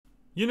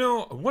You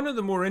know, one of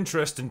the more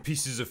interesting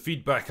pieces of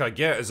feedback I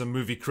get as a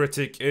movie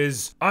critic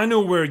is, I know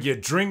where you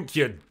drink,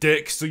 you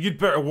dick, so you'd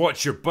better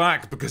watch your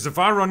back, because if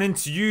I run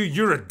into you,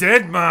 you're a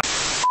dead man.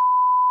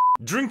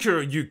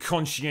 Drinker, you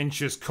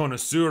conscientious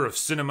connoisseur of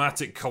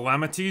cinematic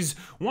calamities,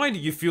 why do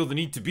you feel the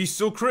need to be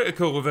so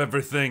critical of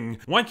everything?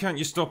 Why can't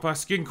you stop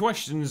asking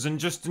questions and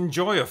just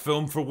enjoy a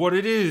film for what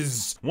it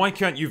is? Why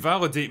can't you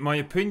validate my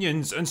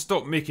opinions and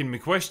stop making me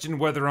question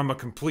whether I'm a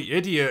complete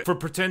idiot for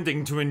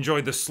pretending to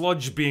enjoy the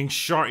sludge being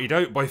sharted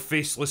out by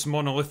faceless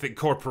monolithic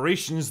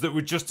corporations that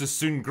would just as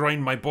soon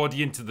grind my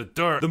body into the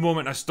dirt the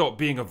moment I stop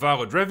being a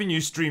valid revenue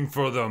stream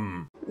for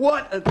them?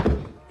 What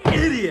an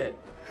idiot!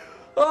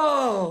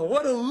 Oh,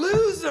 what a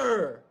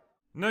loser!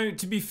 Now,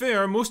 to be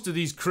fair, most of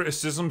these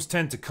criticisms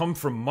tend to come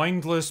from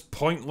mindless,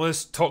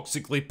 pointless,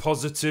 toxically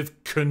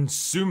positive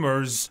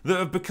consumers that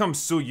have become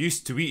so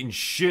used to eating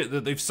shit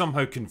that they've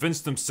somehow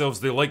convinced themselves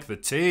they like the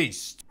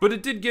taste. But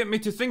it did get me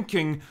to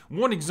thinking,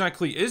 what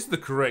exactly is the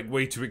correct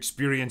way to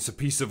experience a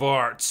piece of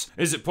art?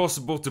 Is it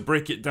possible to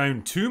break it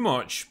down too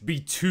much, be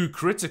too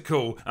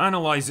critical,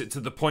 analyse it to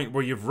the point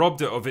where you've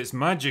robbed it of its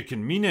magic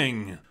and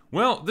meaning?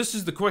 Well, this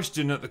is the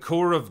question at the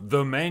core of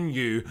The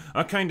Menu,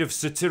 a kind of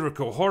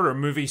satirical horror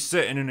movie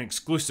set in an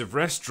exclusive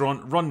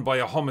restaurant run by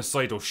a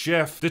homicidal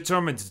chef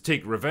determined to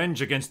take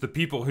revenge against the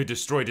people who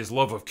destroyed his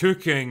love of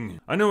cooking.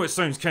 I know it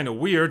sounds kinda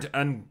weird,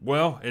 and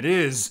well, it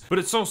is, but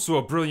it's also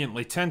a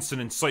brilliantly tense and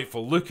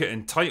insightful look at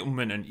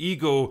entitlement and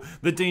ego,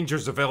 the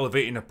dangers of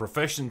elevating a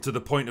profession to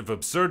the point of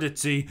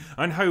absurdity,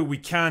 and how we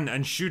can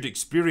and should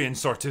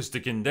experience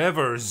artistic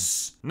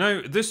endeavours.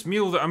 Now, this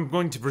meal that I'm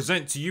going to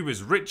present to you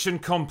is rich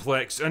and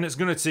complex, and it's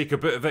going to take a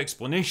bit of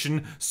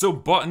explanation, so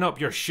button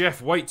up your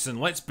chef whites and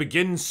let's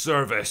begin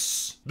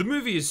service. The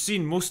movie is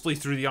seen mostly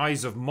through the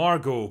eyes of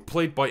Margot,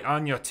 played by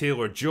Anya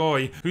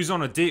Taylor-Joy, who's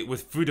on a date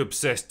with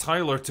food-obsessed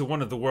Tyler to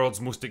one of the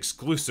world's most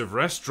exclusive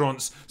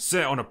restaurants,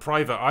 set on a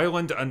private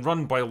island and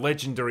run by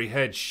legendary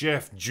head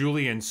chef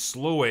Julian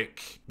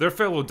Slowik. Their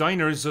fellow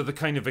diners are the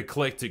kind of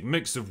eclectic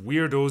mix of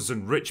weirdos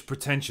and rich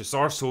pretentious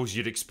arseholes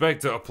you'd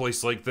expect at a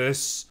place like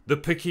this. The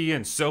picky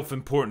and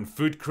self-important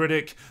food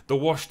critic, the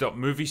washed-up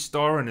movie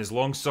star and his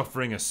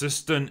long-suffering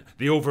assistant,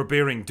 the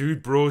overbearing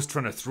dude bros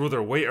trying to throw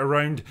their weight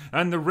around,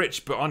 and the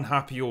rich but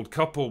unhappy old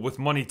couple with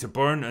money to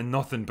burn and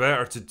nothing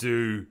better to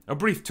do. A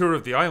brief tour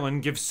of the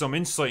island gives some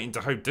insight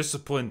into how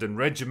disciplined and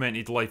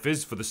regimented life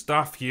is for the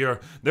staff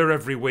here, their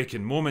every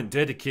waking moment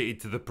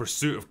dedicated to the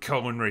pursuit of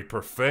culinary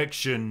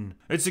perfection.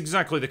 It's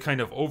exactly the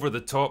kind of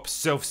over-the-top,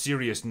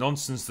 self-serious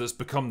nonsense that's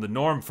become the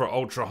norm for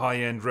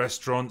ultra-high-end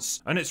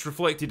restaurants, and it's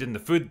reflected in the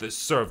food that's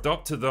served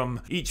up to them,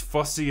 each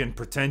fussy and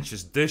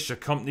pretentious dish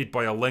accompanied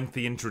by a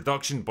lengthy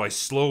introduction by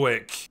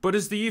Slowik. But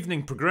as the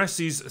evening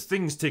progresses,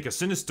 things take a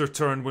sinister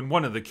turn when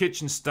one of the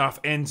kitchen staff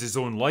ends his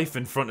own life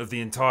in front of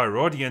the entire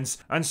audience,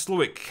 and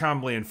Slowik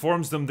calmly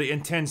informs them that he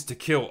intends to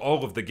kill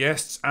all of the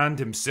guests and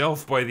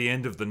himself by the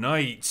end of the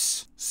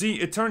night.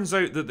 See, it turns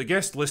out that the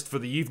guest list for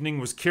the evening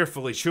was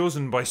carefully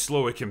chosen by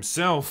Slowik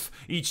himself,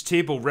 each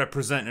table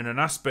representing an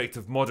aspect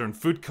of modern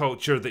food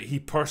culture that he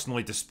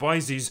personally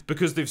despises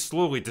because they've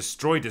slowly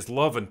destroyed his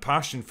love and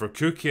passion for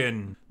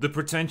cooking. The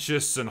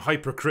pretentious and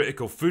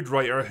hypercritical food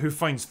writer who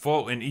finds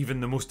fault in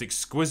even the most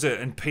exquisite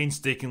and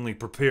painstakingly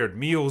prepared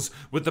meals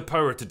with the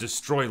power to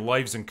destroy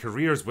lives and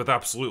careers with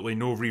absolutely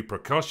no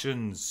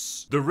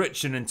repercussions. The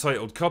rich and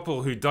entitled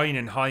couple who dine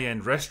in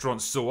high-end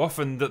restaurants so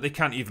often that they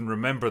can't even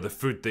remember the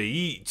food they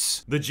eat.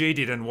 The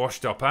jaded and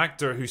washed up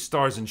actor who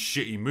stars in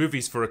shitty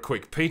movies for a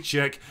quick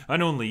paycheck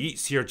and only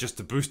eats here just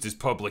to boost his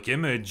public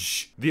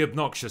image. The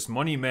obnoxious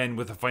money men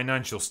with a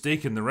financial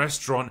stake in the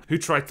restaurant who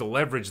try to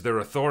leverage their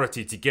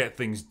authority to get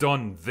things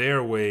done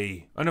their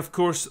way. And of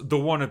course, the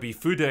wannabe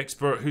food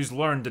expert who's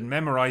learned and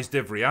memorized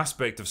every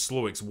aspect of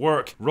Slowik's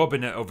work,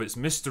 robbing it of its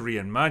mystery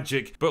and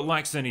magic, but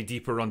lacks any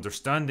deeper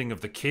understanding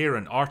of the care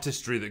and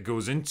artistry that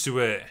goes into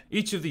it.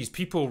 Each of these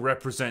people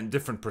represent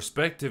different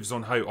perspectives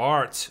on how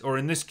art, or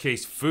in this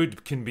case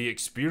food, can be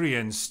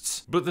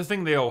experienced. But the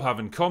thing they all have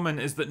in common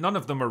is that none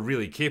of them are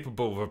really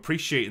capable of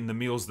appreciating the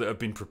meals that have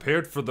been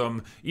prepared for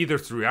them, either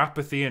through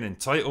apathy and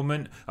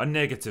entitlement, a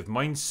negative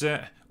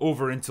mindset,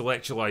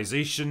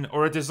 over-intellectualization,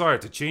 or a desire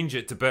to change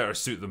it to better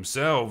suit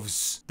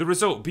themselves. The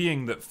result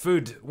being that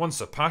food, once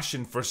a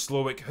passion for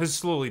Slowik, has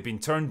slowly been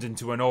turned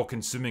into an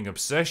all-consuming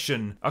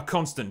obsession, a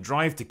constant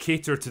drive to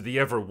cater to the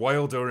ever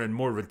wilder and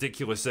more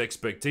ridiculous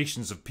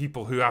expectations of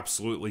people who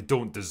absolutely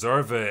don't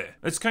deserve it.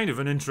 It's kind of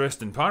an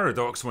interesting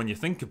paradox when you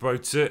think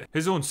about it.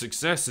 His own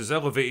success has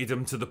elevated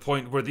him to the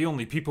point where the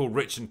only people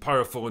rich and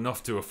powerful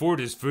enough to afford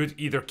his food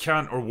either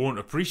can't or won't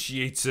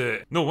appreciate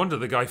it. No wonder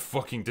the guy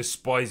fucking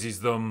despises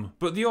them.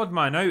 But the odd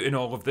man out in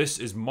all of this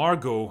is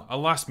Margot, a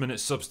last-minute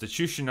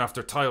substitution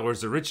after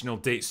Tyler's original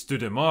date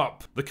stood him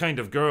up. The kind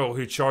of girl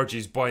who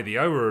charges by the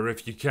hour,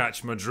 if you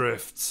catch my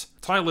drift.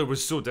 Tyler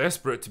was so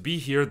desperate to be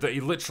here that he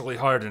literally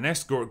hired an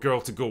escort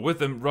girl to go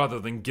with him rather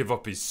than give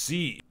up his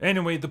seat.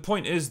 Anyway, the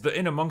point is that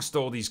in amongst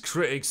all these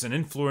critics and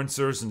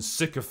influencers and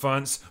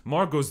sycophants,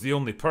 Margot's the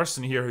only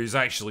person here who's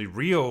actually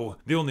real,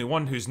 the only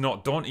one who's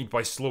not daunted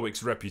by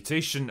Slowik's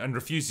reputation and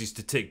refuses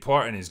to take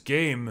part in his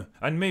game,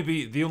 and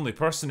maybe the only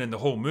person in the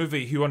whole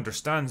movie who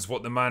understands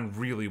what the man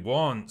really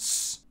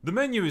wants. The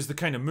Menu is the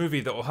kind of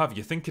movie that will have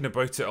you thinking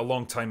about it a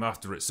long time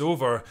after it's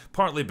over,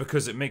 partly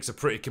because it makes a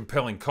pretty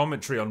compelling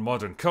commentary on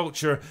modern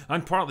culture,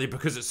 and partly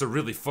because it's a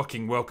really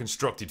fucking well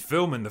constructed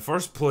film in the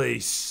first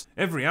place.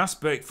 Every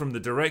aspect from the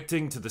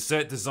directing to the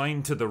set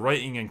design to the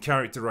writing and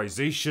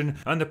characterization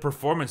and the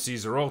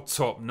performances are all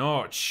top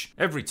notch.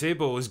 Every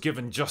table is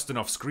given just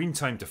enough screen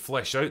time to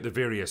flesh out the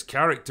various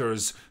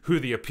characters, who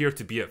they appear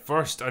to be at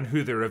first and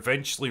who they're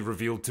eventually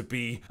revealed to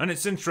be, and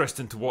it's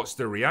interesting to watch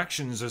their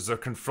reactions as they're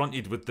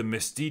confronted with the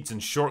misdeeds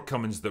and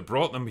shortcomings that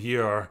brought them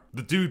here.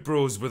 The dude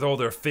bros with all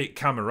their fake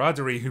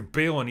camaraderie who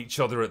bail on each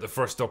other at the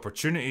first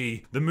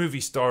opportunity, the movie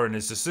star and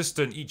his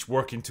assistant each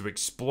working to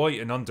exploit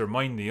and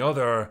undermine the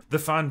other, the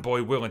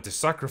fanboy willing to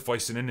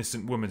sacrifice an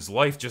innocent woman's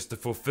life just to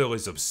fulfill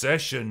his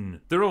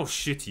obsession. They're all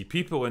shitty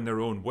people in their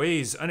own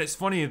ways, and it's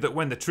funny that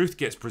when the truth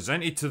gets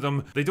presented to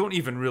them, they don't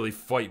even really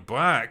fight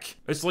back.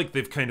 It's like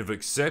they've kind of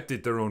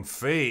accepted their own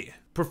fate.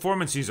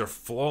 Performances are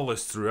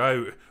flawless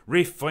throughout.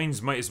 Ralph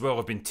Fiennes might as well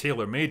have been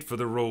tailor-made for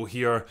the role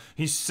here.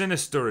 He's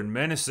sinister and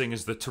menacing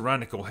as the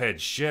tyrannical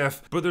head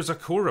chef, but there's a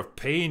core of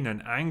pain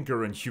and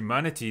anger and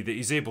humanity that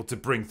he's able to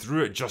bring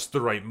through at just the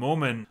right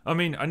moment. I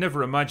mean, I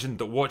never imagined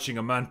that watching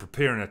a man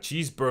preparing a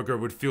cheeseburger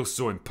would feel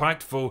so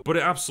impactful, but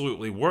it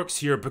absolutely works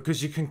here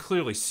because you can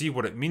clearly see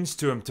what it means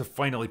to him to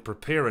finally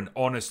prepare an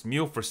honest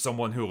meal for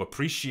someone who'll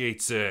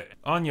appreciate it.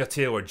 Anya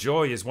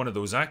Taylor-Joy is one of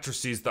those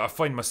actresses that I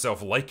find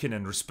myself liking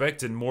and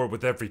respecting more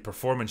with every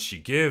performance she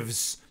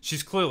gives.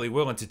 She's clearly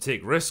willing to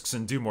take risks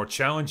and do more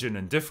challenging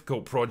and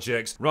difficult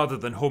projects rather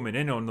than homing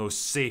in on those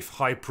safe,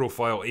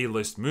 high-profile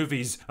A-list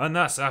movies, and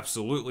that's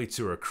absolutely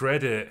to her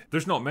credit.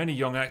 There's not many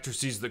young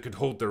actresses that could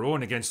hold their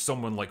own against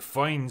someone like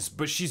Fiennes,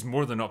 but she's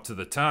more than up to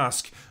the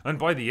task, and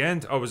by the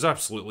end, I was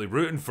absolutely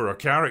rooting for her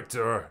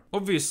character.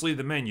 Obviously,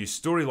 the Menu's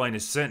storyline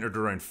is centered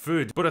around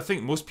food, but I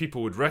think most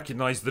people would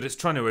recognize that it's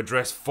trying to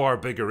address far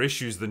bigger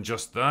issues than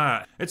just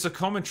that. It's a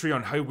commentary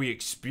on how we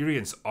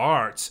experience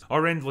art,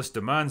 our endless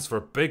demands for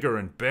bigger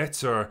and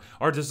better,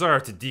 our desire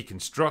to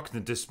deconstruct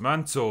and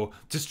dismantle,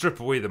 to strip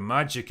away the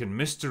magic and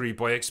mystery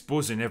by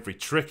exposing every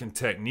trick and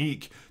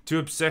technique, to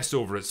obsess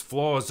over its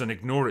flaws and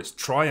ignore its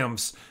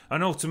triumphs,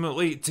 and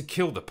ultimately to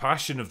kill the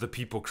passion of the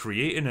people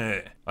creating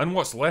it. And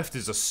what's left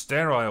is a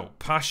sterile,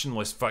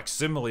 passionless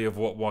facsimile of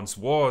what once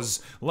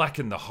was,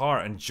 lacking the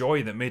heart and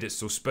joy that made it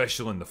so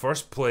special in the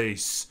first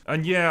place.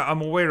 And yeah,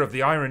 I'm aware of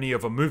the irony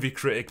of a movie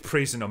critic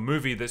praising a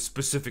movie that's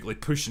specifically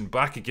pushing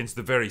back against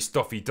the very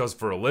stuff he does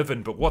for a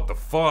living, but what the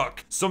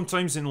fuck?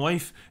 Sometimes in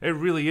life, it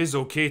really is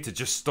okay to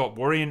just stop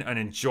worrying and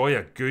enjoy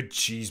a good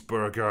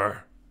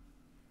cheeseburger.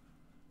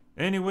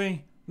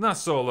 Anyway,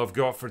 that's all I've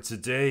got for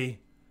today.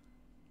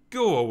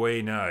 Go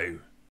away now.